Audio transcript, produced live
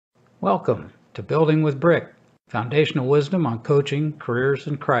Welcome to Building with Brick, foundational wisdom on coaching, careers,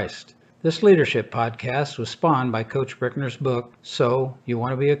 and Christ. This leadership podcast was spawned by Coach Brickner's book, So You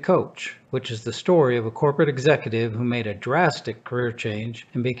Want to Be a Coach, which is the story of a corporate executive who made a drastic career change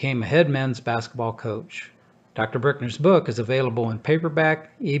and became a head men's basketball coach. Dr. Brickner's book is available in paperback,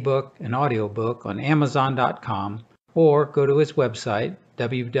 ebook, and audiobook on Amazon.com, or go to his website,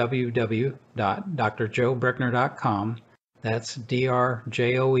 www.drjoebrickner.com. That's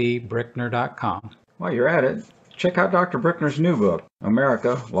drjoe brickner.com. While you're at it, check out Dr. Brickner's new book,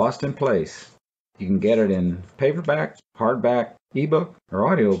 America Lost in Place. You can get it in paperback, hardback, ebook,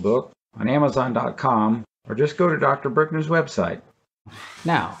 or audiobook on Amazon.com, or just go to Dr. Brickner's website.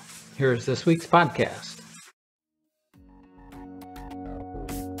 Now, here's this week's podcast.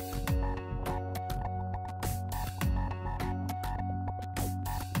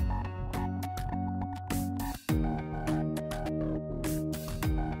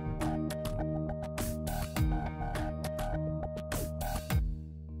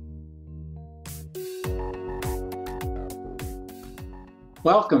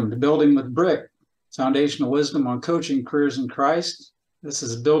 Welcome to Building with Brick, foundational wisdom on coaching, careers, and Christ. This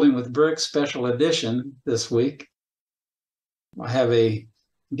is Building with Brick special edition this week. I have a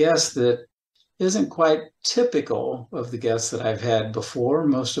guest that isn't quite typical of the guests that I've had before.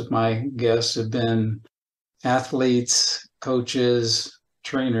 Most of my guests have been athletes, coaches,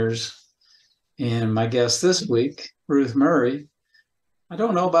 trainers, and my guest this week, Ruth Murray. I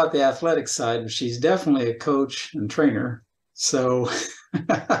don't know about the athletic side, but she's definitely a coach and trainer. So,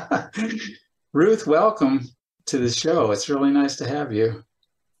 Ruth, welcome to the show. It's really nice to have you.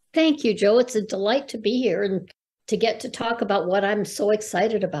 Thank you, Joe. It's a delight to be here and to get to talk about what I'm so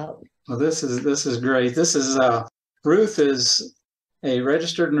excited about. Well, this is great. Ruth is a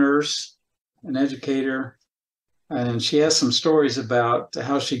registered nurse, an educator, and she has some stories about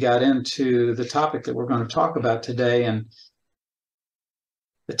how she got into the topic that we're going to talk about today. And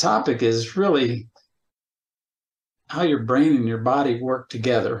the topic is really how your brain and your body work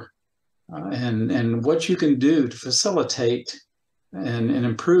together, and what you can do to facilitate and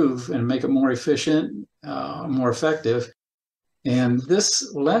improve and make it more efficient, more effective. And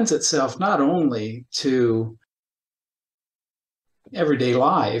this lends itself not only to everyday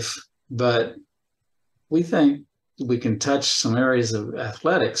life, but we think we can touch some areas of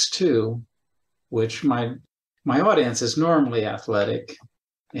athletics too, which my audience is normally athletic.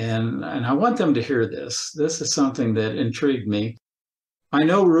 And I want them to hear this. This is something that intrigued me. I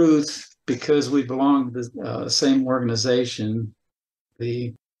know Ruth because we belong to the same organization,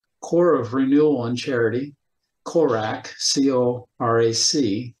 the Corps of Renewal and Charity, CORAC,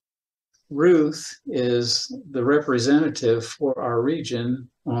 C-O-R-A-C. Ruth is the representative for our region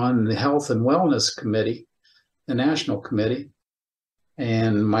on the Health and Wellness Committee, the National Committee.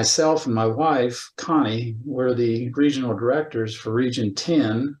 And myself and my wife, Connie, we're the regional directors for Region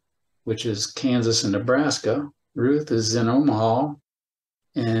 10, which is Kansas and Nebraska. Ruth is in Omaha,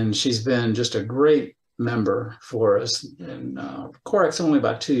 and she's been just a great member for us. And CORAC's only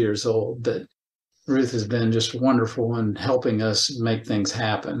about 2 years old, but Ruth has been just wonderful in helping us make things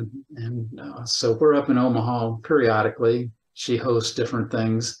happen. And so we're up in Omaha periodically. She hosts different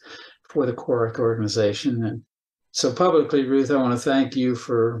things for the CORAC organization. And so publicly, Ruth, I want to thank you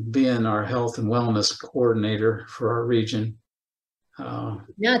for being our health and wellness coordinator for our region.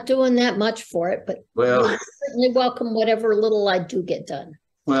 Not doing that much for it, but you're certainly welcome whatever little I do get done.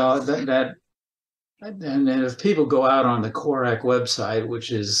 Well, and if people go out on the CORAC website,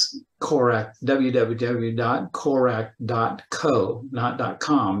 which is CORAC, www.corac.co, not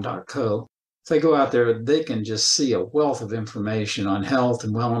 .com, .co. If they go out there, they can just see a wealth of information on health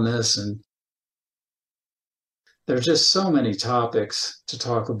and wellness, and there's just so many topics to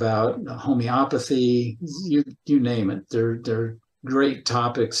talk about. Homeopathy, you name it. They're great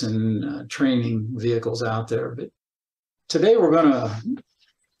topics and training vehicles out there. But today we're going to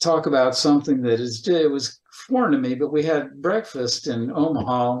talk about something that it was foreign to me, but we had breakfast in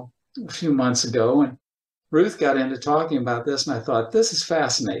Omaha a few months ago, and Ruth got into talking about this, and I thought, this is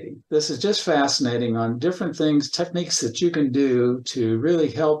fascinating. This is just fascinating on different things, techniques that you can do to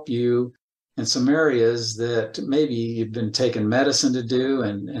really help you in some areas that maybe you've been taking medicine to do,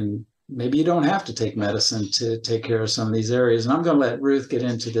 and maybe you don't have to take medicine to take care of some of these areas. And I'm going to let Ruth get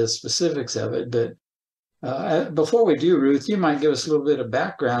into the specifics of it. But before we do, Ruth, you might give us a little bit of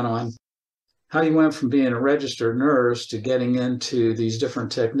background on how you went from being a registered nurse to getting into these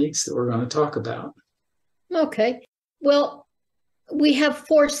different techniques that we're going to talk about. Okay. Well, we have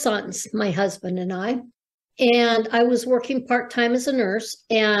 4 sons, my husband and I was working part-time as a nurse,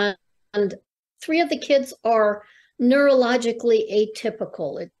 and 3 of the kids are neurologically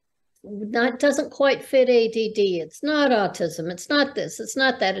atypical. not doesn't quite fit ADD. It's not autism. It's not this. It's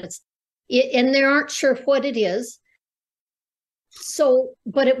not that. And they aren't sure what it is. So,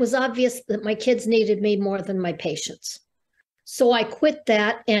 but it was obvious that my kids needed me more than my patients. So I quit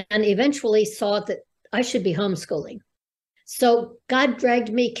that and eventually saw that I should be homeschooling. So God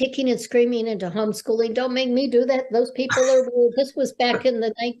dragged me kicking and screaming into homeschooling. Don't make me do that. Those people are weird. This was back in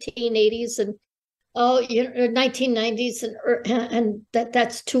the 1980s and 1990s, and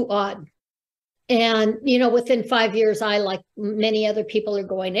that's too odd. And within 5 years, I, like many other people, are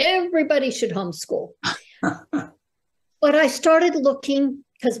going, everybody should homeschool. But I started looking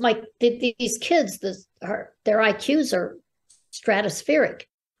because these kids, their IQs are stratospheric.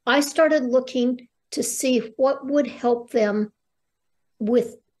 I started looking to see what would help them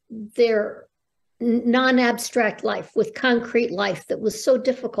with their non-abstract life, with concrete life that was so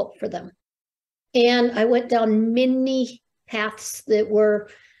difficult for them. And I went down many paths that were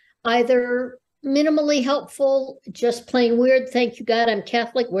either minimally helpful, just plain weird. Thank you, God, I'm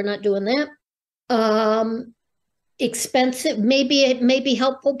Catholic. We're not doing that. Expensive, maybe it may be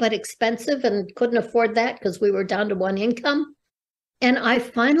helpful, but expensive, and couldn't afford that because we were down to one income. And I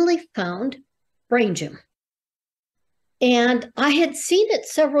finally found Brain Gym. And I had seen it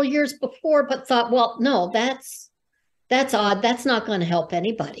several years before, but thought, well, no, that's odd. That's not going to help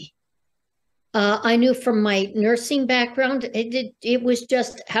anybody. I knew from my nursing background, it was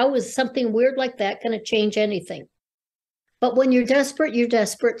just, how is something weird like that going to change anything? But when you're desperate, you're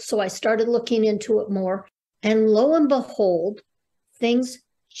desperate. So I started looking into it more. And lo and behold, things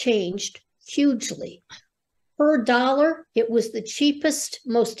changed hugely. Per dollar, it was the cheapest,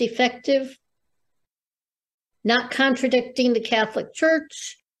 most effective, not contradicting the Catholic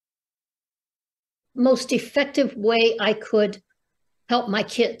Church, most effective way I could help my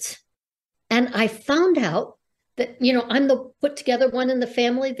kids. And I found out that, I'm the put together one in the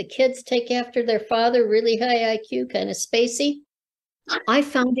family. The kids take after their father, really high IQ, kind of spacey. I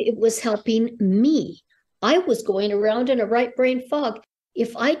found it was helping me. I was going around in a right brain fog.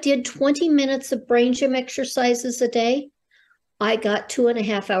 If I did 20 minutes of brain gym exercises a day, I got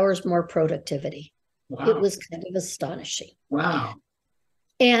 2.5 hours more productivity. Wow. It was kind of astonishing. Wow.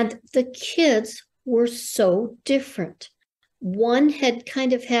 And the kids were so different. One had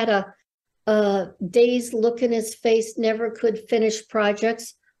kind of had a dazed look in his face, never could finish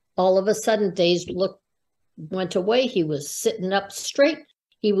projects. All of a sudden, dazed look went away. He was sitting up straight.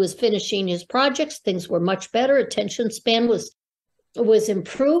 He was finishing his projects. Things were much better. Attention span was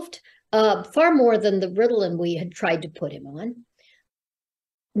improved, far more than the Ritalin we had tried to put him on.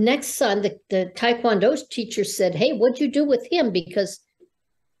 Next son, the Taekwondo teacher said, hey, what'd you do with him? Because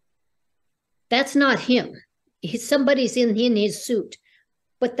that's not him. Somebody's in his suit,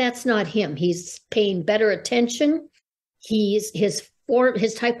 but that's not him. He's paying better attention. His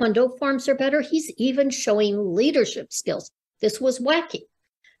Taekwondo forms are better. He's even showing leadership skills. This was wacky.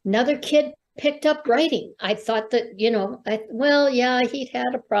 Another kid picked up writing. I thought that, he'd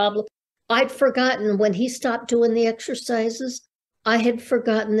had a problem. I'd forgotten when he stopped doing the exercises, I had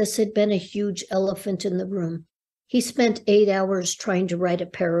forgotten this had been a huge elephant in the room. He spent 8 hours trying to write a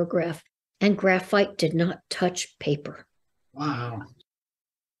paragraph, and graphite did not touch paper. Wow.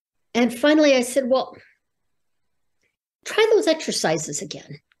 And finally I said, well, try those exercises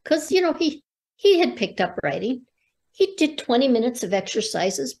again. Because, he had picked up writing. He did 20 minutes of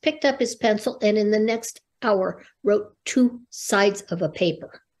exercises, picked up his pencil, and in the next hour wrote 2 sides of a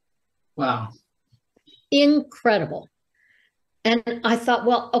paper. Wow. Incredible. And I thought,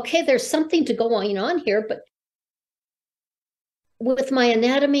 well, okay, there's something to go on here, but with my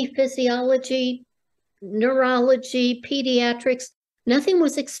anatomy, physiology, neurology, pediatrics, nothing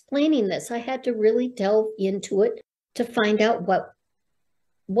was explaining this. I had to really delve into it to find out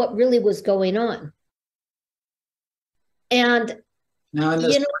what really was going on. And now in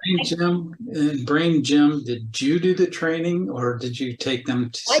this brain gym, did you do the training or did you take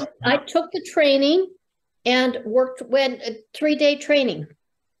them to? I took the training and went a 3-day training.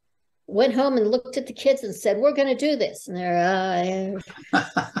 Went home and looked at the kids and said, "We're going to do this." And they're,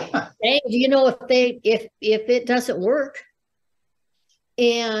 if it doesn't work,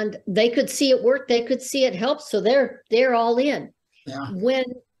 and they could see it work, they could see it help, so they're all in. Yeah. When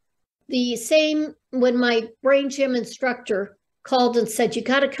my brain gym instructor called and said, "You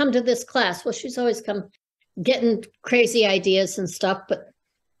got to come to this class." Well, she's always come getting crazy ideas and stuff, but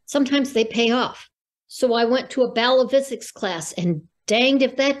sometimes they pay off. So I went to a ballistics class, and danged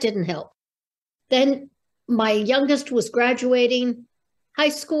if that didn't help. Then my youngest was graduating high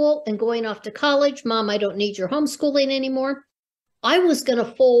school and going off to college. "Mom, I don't need your homeschooling anymore." I was going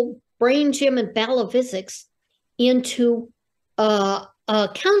to fold brain gym and ballistics into a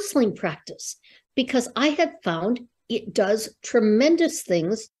counseling practice, because I had found it does tremendous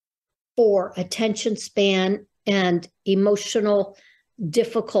things for attention span and emotional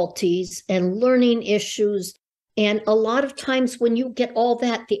difficulties and learning issues. And a lot of times when you get all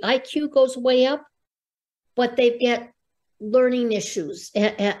that, the IQ goes way up, but they get learning issues.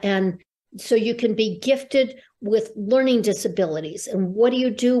 And so you can be gifted with learning disabilities. And what do you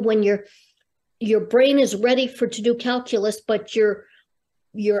do when your brain is ready to do calculus, but your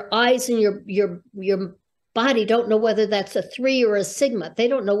eyes and your body don't know whether that's a 3 or a sigma. They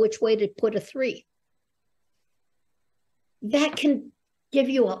don't know which way to put a 3. That can give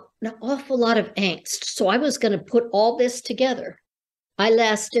you an awful lot of angst. So I was going to put all this together. I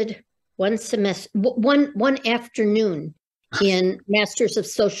lasted one semester, one afternoon in Masters of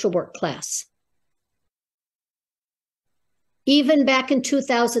Social Work class. Even back in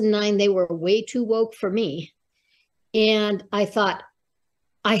 2009, they were way too woke for me. And I thought,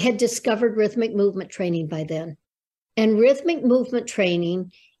 I had discovered rhythmic movement training by then. And rhythmic movement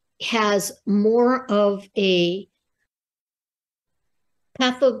training has more of a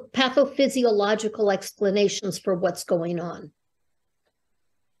pathophysiological explanations for what's going on.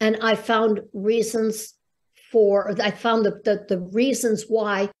 And I found reasons the reasons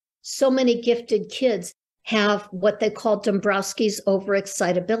why so many gifted kids have what they call Dombrowski's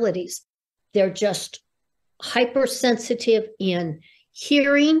overexcitabilities. They're just hypersensitive in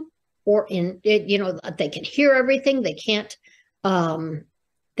hearing, or they can hear everything. They can't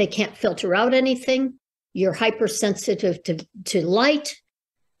filter out anything. You're hypersensitive to light,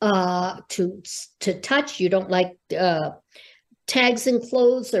 to touch. You don't like tags in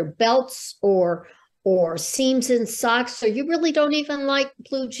clothes or belts or seams in socks, or you really don't even like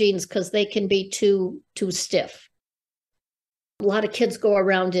blue jeans because they can be too stiff. A lot of kids go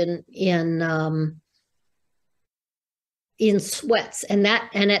around in sweats, and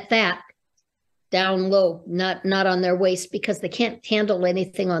at that down low, not on their waist, because they can't handle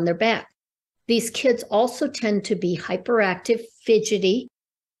anything on their back. These kids also tend to be hyperactive, fidgety,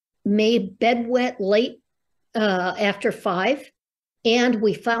 made bedwet late after 5. And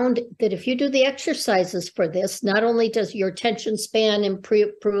we found that if you do the exercises for this, not only does your attention span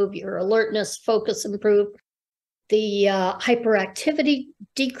improve, your alertness, focus improve, the hyperactivity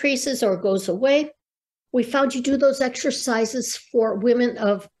decreases or goes away. We found you do those exercises for women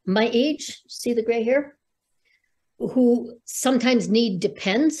of my age, see the gray hair, who sometimes need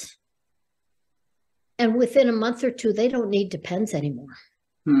Depends. And within a month or two, they don't need Depends anymore.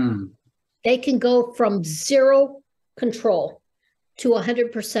 They can go from 0 control to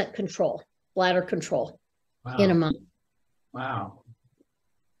 100% control, bladder control, in a month. Wow.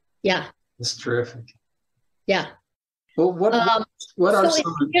 Yeah. That's terrific. Yeah. Well, what are so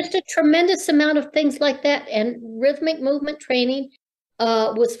some? It's just a tremendous amount of things like that. And rhythmic movement training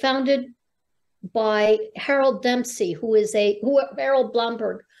was founded by Harold Dempsey, Harold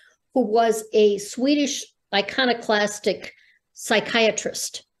Blomberg, who was a Swedish iconoclastic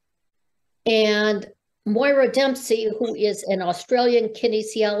psychiatrist. And Moira Dempsey, who is an Australian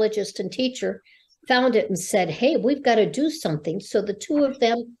kinesiologist and teacher, found it and said, hey, we've got to do something. So the two of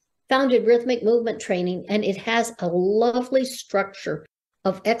them founded rhythmic movement training, and it has a lovely structure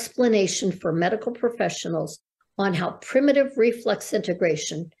of explanation for medical professionals on how primitive reflex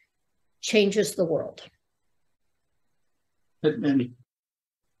integration changes the world. And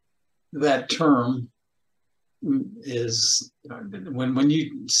that term is, when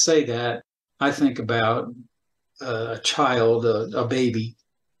you say that, I think about a child, a baby.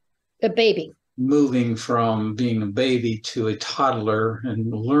 A baby. Moving from being a baby to a toddler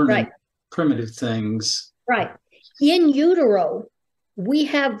and learning primitive things. Right. In utero, we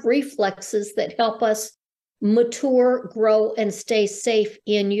have reflexes that help us mature, grow, and stay safe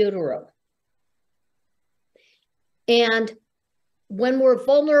in utero. And when we're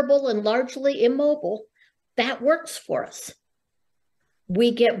vulnerable and largely immobile, that works for us.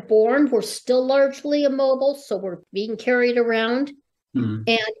 We get born, we're still largely immobile, so we're being carried around.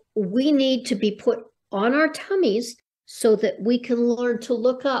 And we need to be put on our tummies so that we can learn to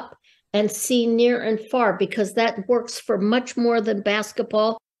look up and see near and far, because that works for much more than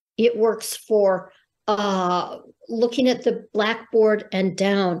basketball. It works for looking at the blackboard and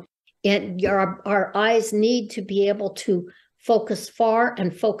down. And our eyes need to be able to focus far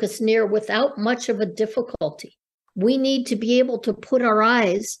and focus near without much of a difficulty. We need to be able to put our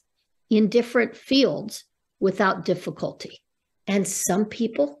eyes in different fields without difficulty. And some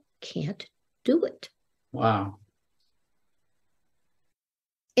people can't do it. Wow.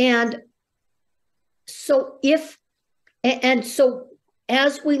 And so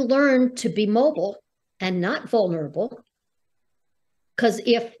as we learn to be mobile and not vulnerable, Because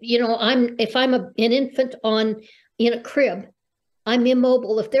if I'm an infant in a crib, I'm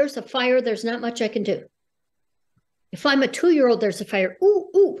immobile. If there's a fire, there's not much I can do. If I'm a 2-year-old, there's a fire. Ooh,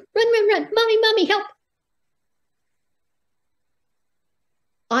 ooh, run, mommy, help.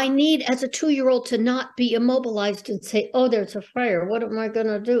 I need, as a 2-year-old, to not be immobilized and say, oh, there's a fire. What am I going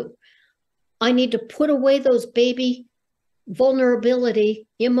to do? I need to put away those baby vulnerability,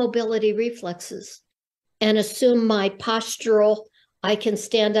 immobility reflexes and assume my postural, I can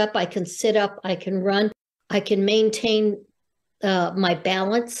stand up, I can sit up, I can run, I can maintain my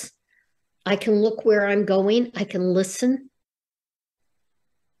balance. I can look where I'm going. I can listen.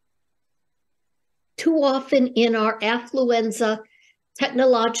 Too often in our affluenza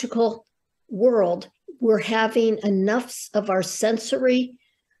technological world, we're having enough of our sensory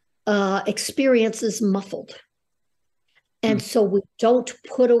experiences muffled. And so we don't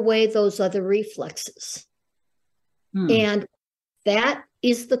put away those other reflexes. And that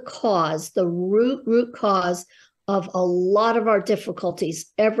is the cause, the root cause of a lot of our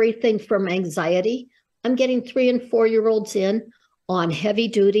difficulties, everything from anxiety. I'm getting 3- and 4-year-olds in on heavy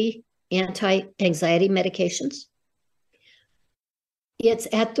duty anti-anxiety medications. It's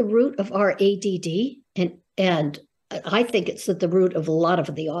at the root of our ADD, and I think it's at the root of a lot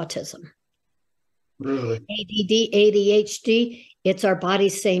of the autism. Really? ADD, ADHD, it's our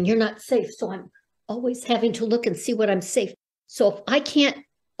bodies saying, you're not safe. So I'm always having to look and see what I'm safe. So if I can't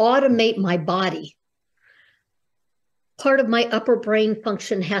automate my body, part of my upper brain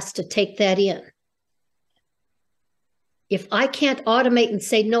function has to take that in. If I can't automate and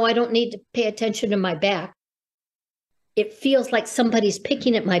say, no, I don't need to pay attention to my back, it feels like somebody's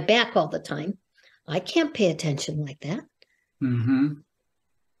picking at my back all the time. I can't pay attention like that. Mm-hmm.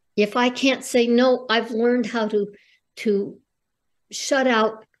 If I can't say, no, I've learned how to shut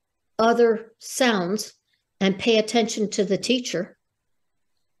out other sounds and pay attention to the teacher,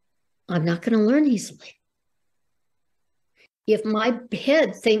 I'm not going to learn easily. If my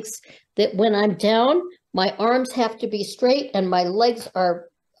head thinks that when I'm down, my arms have to be straight and my legs are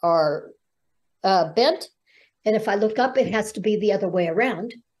bent, and if I look up, it has to be the other way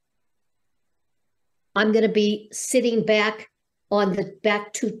around, I'm going to be sitting back on the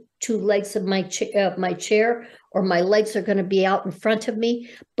back two legs of my chair, or my legs are going to be out in front of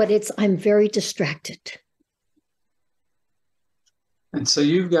me, but I'm very distracted. And so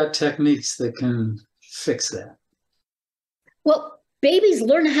you've got techniques that can fix that. Well, babies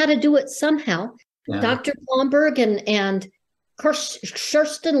learn how to do it somehow. Yeah. Dr. Blomberg and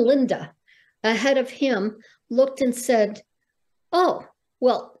Kirsten Linda, ahead of him, looked and said, oh,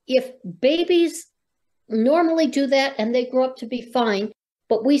 well, if babies normally do that and they grow up to be fine,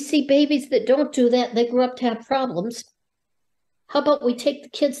 but we see babies that don't do that, they grow up to have problems. How about we take the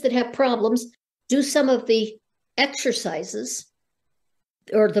kids that have problems, do some of the exercises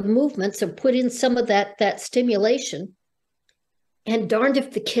or the movements, and put in some of that stimulation, and darned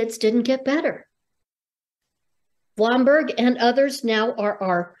if the kids didn't get better. Blomberg and others now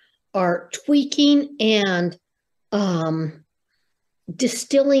are tweaking and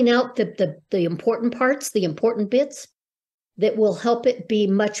distilling out the important parts, the important bits that will help it be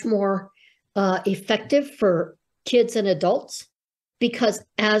much more effective for kids and adults. Because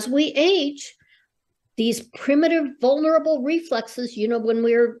as we age, these primitive, vulnerable reflexes, when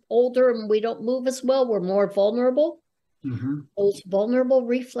we're older and we don't move as well, we're more vulnerable. Mm-hmm. Those vulnerable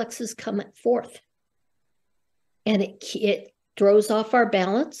reflexes come forth. And it throws off our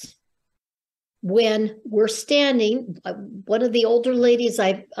balance. When we're standing, one of the older ladies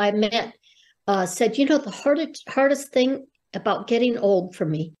I met said, the hardest thing about getting old for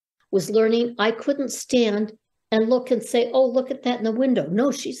me was learning I couldn't stand and look and say, oh, look at that in the window.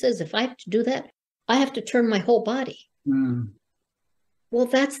 No, she says, if I have to do that, I have to turn my whole body. Mm. Well,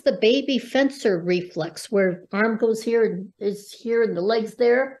 that's the baby fencer reflex, where arm goes here and is here and the leg's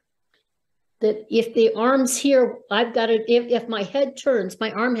there. That if the arm's here, I've got to, if my head turns,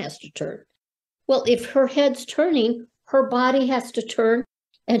 my arm has to turn. Well, if her head's turning, her body has to turn,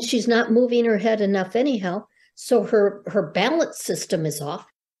 and she's not moving her head enough anyhow. So her balance system is off.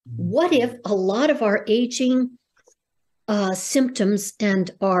 What if a lot of our aging symptoms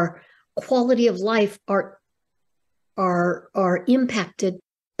and our quality of life are impacted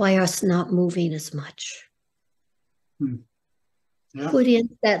by us not moving as much? Yeah. Put in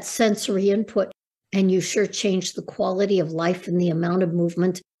that sensory input, and you sure change the quality of life and the amount of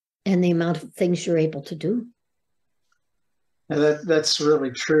movement and the amount of things you're able to do. That's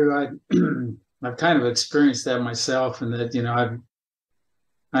really true. I've kind of experienced that myself, and that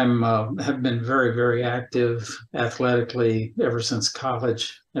I'm have been very, very active athletically ever since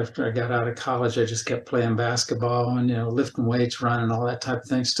college. After I got out of college, I just kept playing basketball and, lifting weights, running, all that type of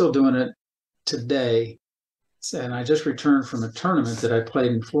thing. Still doing it today. And I just returned from a tournament that I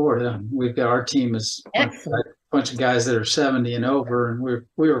played in Florida. We've got our team is a bunch of guys that are 70 and over, and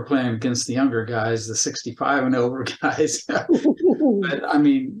we were playing against the younger guys, the 65 and over guys. But I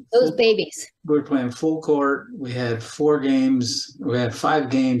mean, those babies. We were playing full court. We had 4 games. We had 5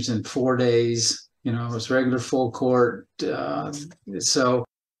 games in 4 days. It was regular full court.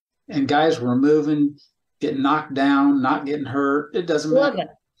 And guys were moving, getting knocked down, not getting hurt. It doesn't matter. Love it.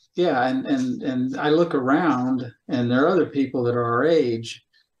 Yeah, and I look around, and there are other people that are our age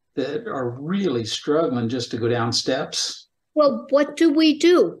that are really struggling just to go down steps. Well, what do?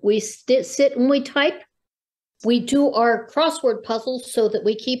 We sit and we type. We do our crossword puzzles so that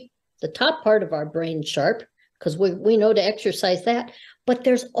we keep the top part of our brain sharp, because we know to exercise that. But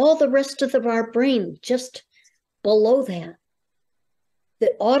there's all the rest of our brain just below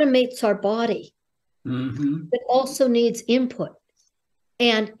that automates our body, that also needs input.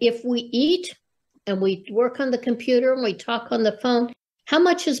 And if we eat and we work on the computer and we talk on the phone, how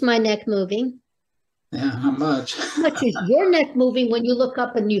much is my neck moving? Yeah, not much. How much is your neck moving when you look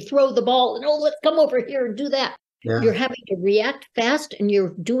up and you throw the ball and, let's come over here and do that? Yeah. You're having to react fast and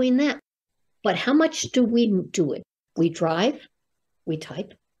you're doing that. But how much do we do it? We drive, we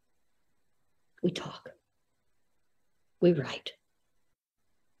type, we talk, we write.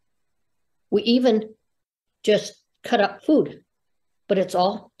 We even just cut up food. But it's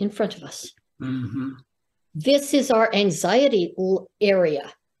all in front of us. This is our anxiety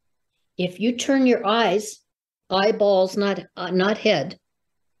area. If you turn your eyeballs, not head,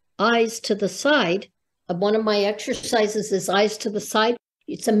 eyes to the side, one of my exercises is eyes to the side.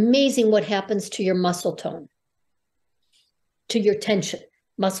 It's amazing what happens to your muscle tone, to your tension,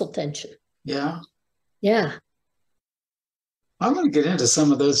 muscle tension. Yeah. Yeah. I'm going to get into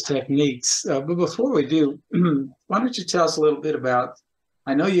some of those techniques, but before we do, why don't you tell us a little bit about,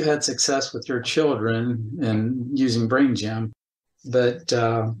 I know you had success with your children and using Brain Gym, but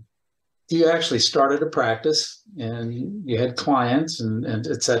you actually started a practice and you had clients and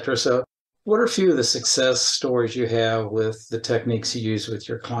et cetera. So what are a few of the success stories you have with the techniques you use with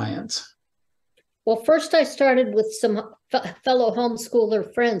your clients? Well, first I started with some fellow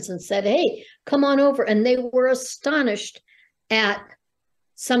homeschooler friends and said, hey, come on over. And they were astonished at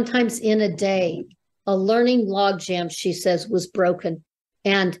sometimes in a day, a learning logjam, she says, was broken.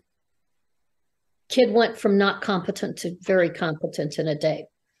 And kid went from not competent to very competent in a day.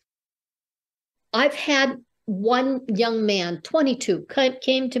 I've had one young man, 22,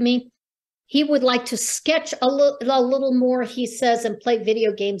 came to me. He would like to sketch a little more, he says, and play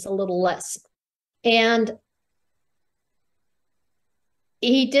video games a little less. And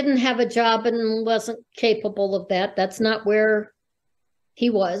he didn't have a job and wasn't capable of that. That's not where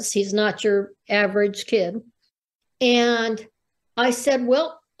he was. He's not your average kid. And I said,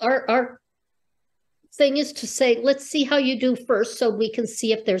 well, our thing is to say, let's see how you do first so we can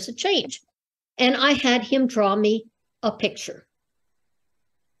see if there's a change. And I had him draw me a picture.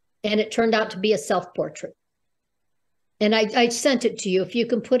 And it turned out to be a self-portrait. And I sent it to you. If you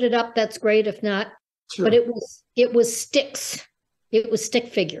can put it up, that's great. If not, sure. But it was sticks. It was stick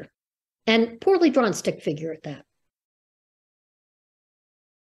figure, and poorly drawn stick figure at that.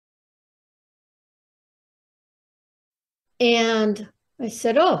 And I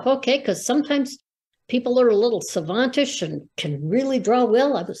said, oh, okay, because sometimes people are a little savantish and can really draw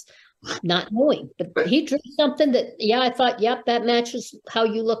well. I was not knowing, but he drew something that, yeah, I thought, yep, that matches how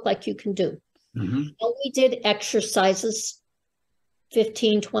you look like you can do. And we did exercises,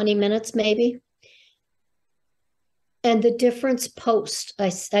 15, 20 minutes maybe. And the difference post, I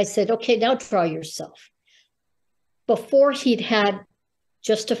said, okay, now draw yourself. Before he'd had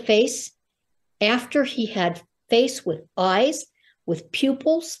just a face, after he had face with eyes, with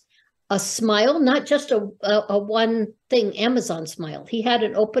pupils, a smile, not just a one thing Amazon smile. He had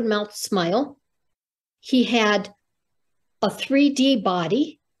an open mouth smile. He had a 3D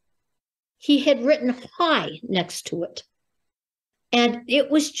body. He had written hi next to it. And it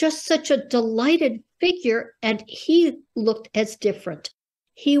was just such a delighted figure, and he looked as different.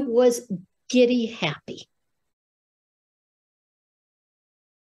 He was giddy happy.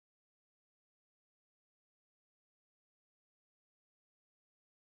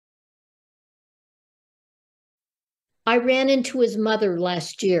 I ran into his mother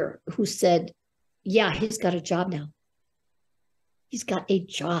last year who said, yeah, he's got a job now. He's got a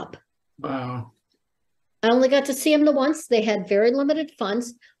job. Wow. I only got to see him the once. They had very limited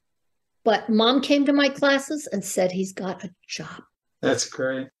funds, but mom came to my classes and said he's got a job. That's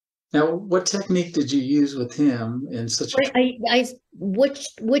great. Now, what technique did you use with him in such a?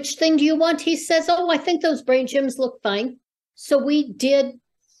 Which thing do you want? He says, oh, I think those brain gyms look fine. So we did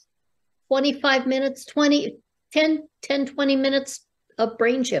 25 minutes, 20 minutes of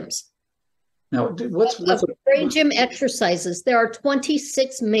brain gyms. Now, what's brain gym exercises? There are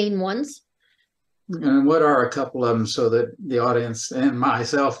 26 main ones. And what are a couple of them so that the audience and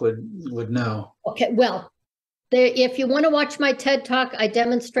myself would know? Okay, well, if you want to watch my TED Talk, I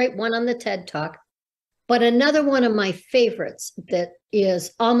demonstrate one on the TED Talk. But another one of my favorites that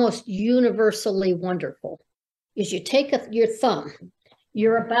is almost universally wonderful is you take your thumb.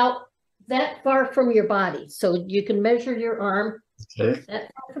 You're about that far from your body. So you can measure your arm that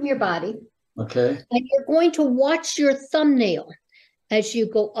far from your body. Okay. And you're going to watch your thumbnail as you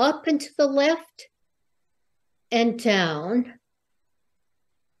go up and to the left and down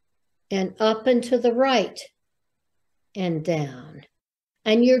and up and to the right and down.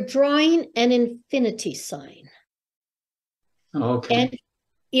 And you're drawing an infinity sign. Okay. And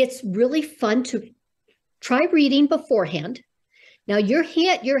it's really fun to try reading beforehand. Now your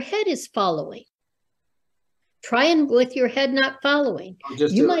head is following. Try and with your head not following.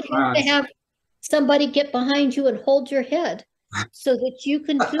 You might have to have somebody get behind you and hold your head so that you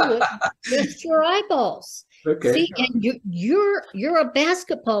can do it with your eyeballs. Okay. See, and you're a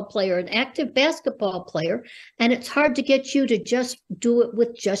basketball player, an active basketball player, and it's hard to get you to just do it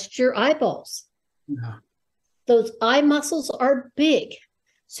with just your eyeballs. Yeah. Those eye muscles are big.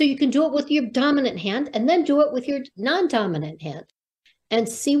 So you can do it with your dominant hand and then do it with your non-dominant hand and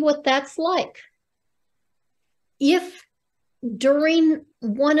see what that's like. If during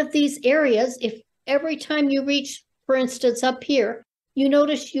one of these areas, if every time you reach, for instance, up here, you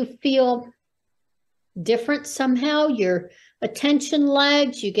notice you feel different somehow, your attention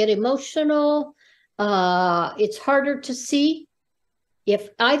lags, you get emotional, it's harder to see. If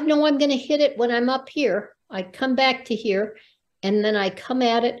I know I'm going to hit it when I'm up here, I come back to here, and then I come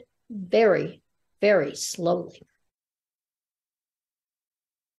at it very, very slowly.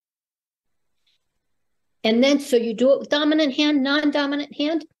 And then, so you do it with dominant hand, non-dominant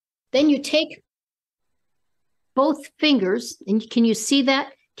hand. Then you take both fingers, and can you see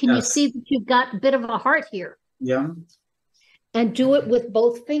that? Can you see that you've got a bit of a heart here? Yeah. And do it with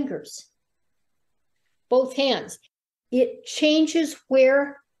both fingers, both hands. It changes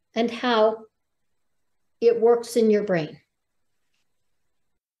where and how it works in your brain.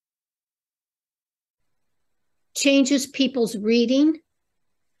 Changes people's reading.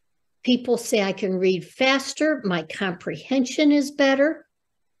 People say I can read faster. My comprehension is better.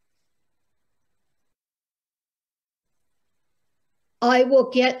 I've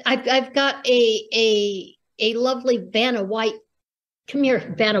got a lovely Vanna White. Come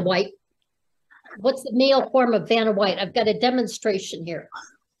here, Vanna White. What's the male form of Vanna White? I've got a demonstration here.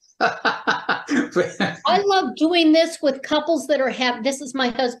 I love doing this with couples that are this is my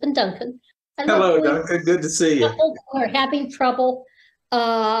husband, Duncan. Hello, Duncan. Good to see you. Couples are having trouble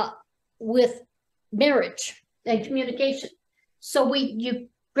with marriage and communication. So you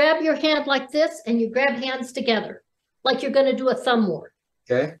grab your hand like this and you grab hands together, like you're going to do a thumb war.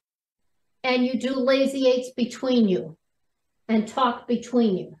 Okay. And you do lazy eights between you and talk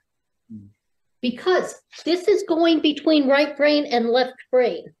between you. Because this is going between right brain and left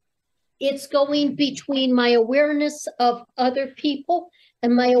brain. It's going between my awareness of other people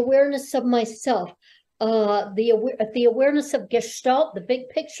and my awareness of myself. The awareness of Gestalt, the big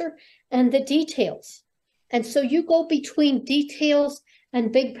picture, and the details. And so you go between details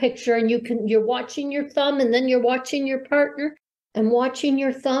and big picture, and you're watching your thumb, and then you're watching your partner and watching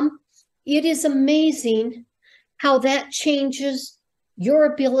your thumb. It is amazing how that changes your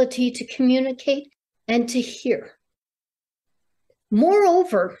ability to communicate and to hear.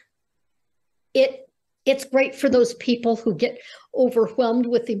 Moreover, it's great for those people who get overwhelmed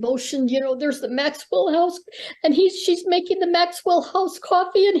with emotion. You know, there's the Maxwell House, and she's making the Maxwell House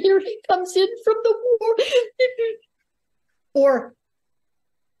coffee, and here he comes in from the war. Or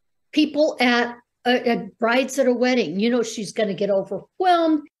people at brides at a wedding. You know, she's going to get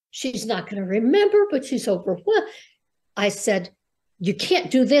overwhelmed. She's not going to remember, but she's overwhelmed. I said, you can't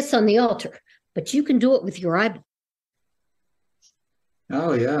do this on the altar, but you can do it with your eyeball.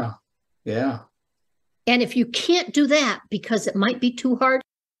 Oh, yeah. Yeah. And if you can't do that because it might be too hard,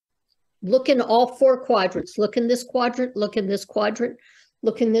 look in all four quadrants. Look in this quadrant, look in this quadrant,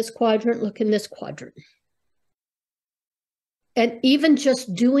 look in this quadrant, look in this quadrant. And even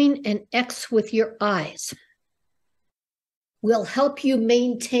just doing an X with your eyes will help you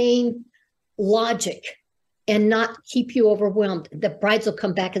maintain logic and not keep you overwhelmed. The brides will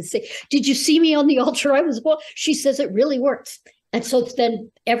come back and say, did you see me on the altar? She says it really works. And so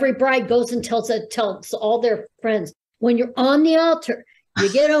then every bride goes and tells all their friends, when you're on the altar,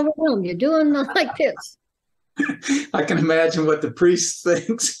 you get overwhelmed. You're doing like this. I can imagine what the priest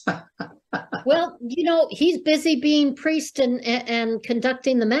thinks. Well, he's busy being priest and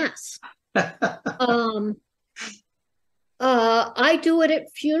conducting the mass. I do it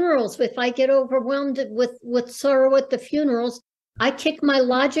at funerals. If I get overwhelmed with sorrow at the funerals, I kick my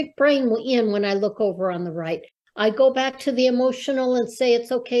logic brain in when I look over on the right. I go back to the emotional and say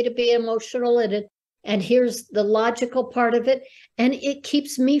it's okay to be emotional, and here's the logical part of it. And it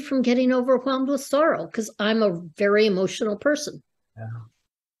keeps me from getting overwhelmed with sorrow because I'm a very emotional person. Yeah.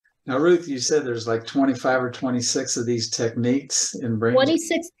 Now, Ruth, you said there's like 25 or 26 of these techniques in Brain Gym.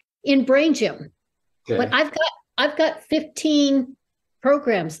 26 in Brain Gym. Okay. But I've got 15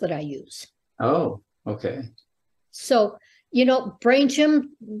 programs that I use. Oh, okay. So, Brain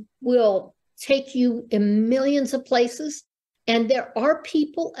Gym will take you in millions of places. And there are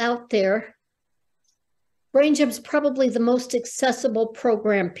people out there. Brain Gym's probably the most accessible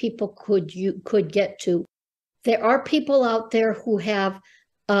program people could get to. There are people out there who have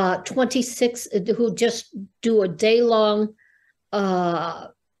 26, who just do a day-long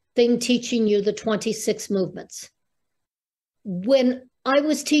thing teaching you the 26 movements. When I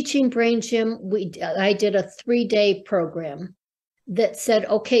was teaching Brain Gym, I did a 3-day program that said,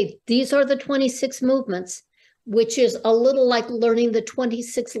 okay, these are the 26 movements, which is a little like learning the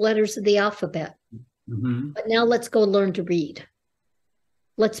 26 letters of the alphabet. Mm-hmm. But now let's go learn to read.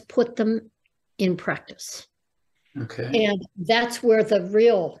 Let's put them in practice. Okay. And that's where the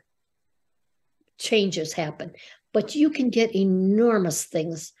real changes happen. But you can get enormous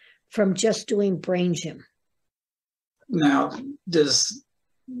things from just doing Brain Gym. Now, do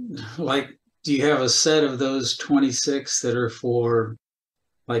you have a set of those 26 that are for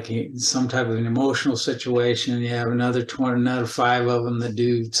like some type of an emotional situation? You have another 5 of them that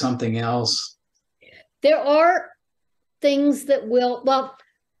do something else? There are things that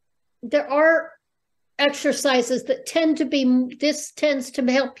there are exercises that this tends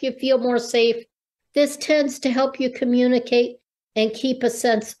to help you feel more safe. This tends to help you communicate and keep a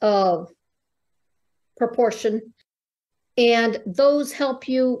sense of proportion. And those help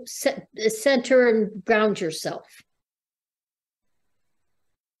you center and ground yourself.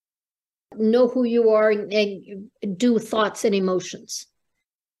 Know who you are and do thoughts and emotions.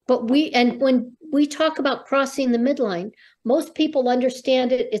 But when we talk about crossing the midline, most people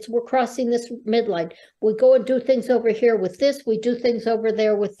understand it. We're crossing this midline. We go and do things over here with this. We do things over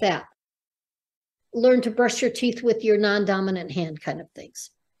there with that. Learn to brush your teeth with your non-dominant hand kind of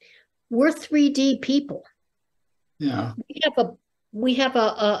things. We're 3D people. Yeah. We have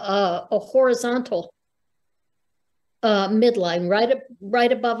a horizontal midline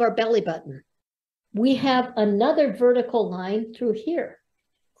right above our belly button. We have another vertical line through here.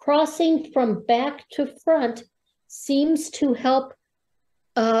 Crossing from back to front seems to help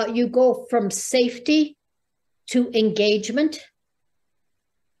you go from safety to engagement.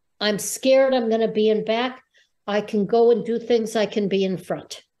 I'm scared I'm going to be in back. I can go and do things. I can be in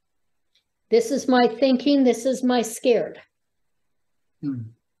front. This is my thinking. This is my scared.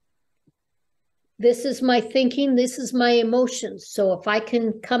 This is my thinking. This is my emotions. So if I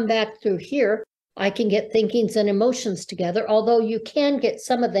can come back through here, I can get thinkings and emotions together, although you can get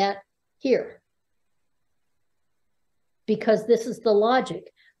some of that here. Because this is the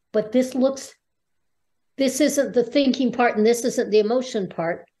logic. But this isn't the thinking part and this isn't the emotion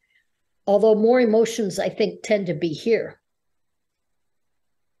part. Although more emotions, I think, tend to be here.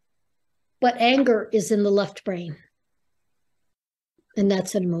 But anger is in the left brain. And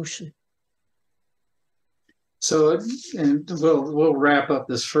that's an emotion. So, and we'll wrap up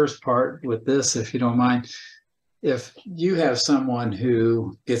this first part with this, if you don't mind. If you have someone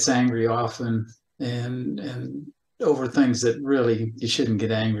who gets angry often and over things that really you shouldn't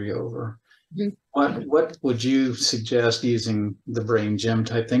get angry over, what would you suggest using the Brain Gym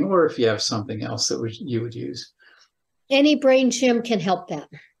type thing, or if you have something else that you would use? Any Brain Gym can help that.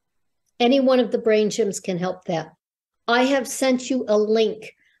 Any one of the Brain Gyms can help that. I have sent you a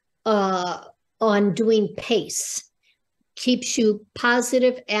link on doing PACE. Keeps you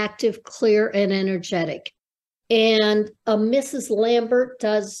positive, active, clear, and energetic. And Mrs. Lambert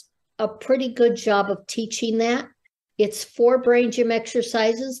does a pretty good job of teaching that. It's 4 Brain Gym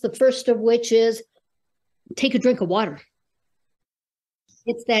exercises, the first of which is take a drink of water.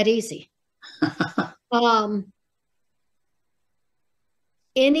 It's that easy.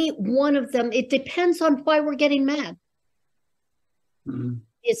 Any one of them, it depends on why we're getting mad. Mm-hmm.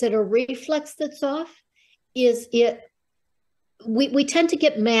 Is it a reflex that's off? Is it, we tend to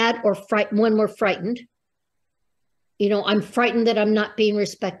get mad or frightened when we're frightened. I'm frightened that I'm not being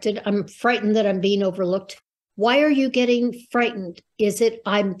respected. I'm frightened that I'm being overlooked. Why are you getting frightened? Is it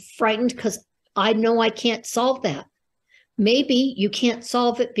I'm frightened because I know I can't solve that? Maybe you can't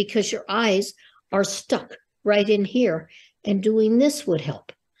solve it because your eyes are stuck right in here and doing this would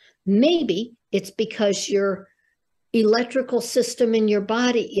help. Maybe it's because your electrical system in your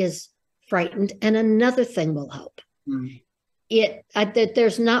body is frightened and another thing will help.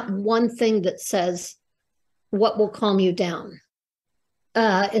 There's not one thing that says what will calm you down,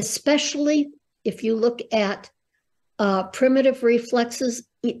 especially if you look at primitive reflexes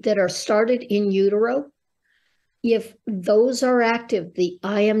that are started in utero. If those are active, the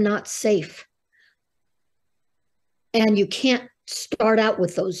I am not safe, and you can't start out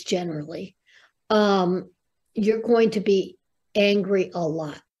with those generally, you're going to be angry a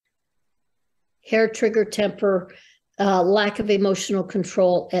lot. Hair trigger temper, lack of emotional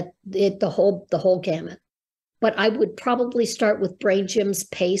control, the whole gamut. But I would probably start with Brain Gym's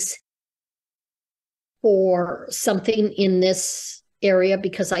PACE for something in this area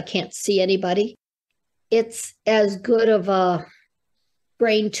because I can't see anybody. It's as good of a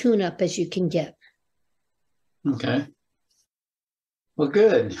brain tune-up as you can get. Okay. Well,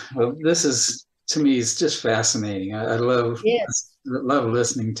 good. Well, this is, to me, it's just fascinating. I love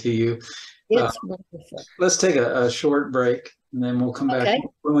listening to you. It's wonderful. Let's take a short break, and then we'll come back. Okay.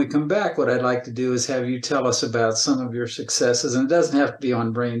 When we come back, what I'd like to do is have you tell us about some of your successes, and it doesn't have to be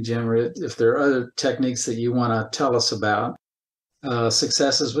on Brain Gym, or if there are other techniques that you want to tell us about,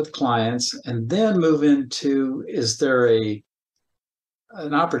 successes with clients, and then move into, is there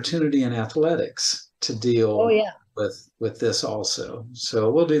an opportunity in athletics to deal with this also? So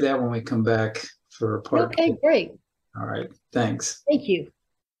we'll do that when we come back for part two. Okay, great. All right. Thanks. Thank you.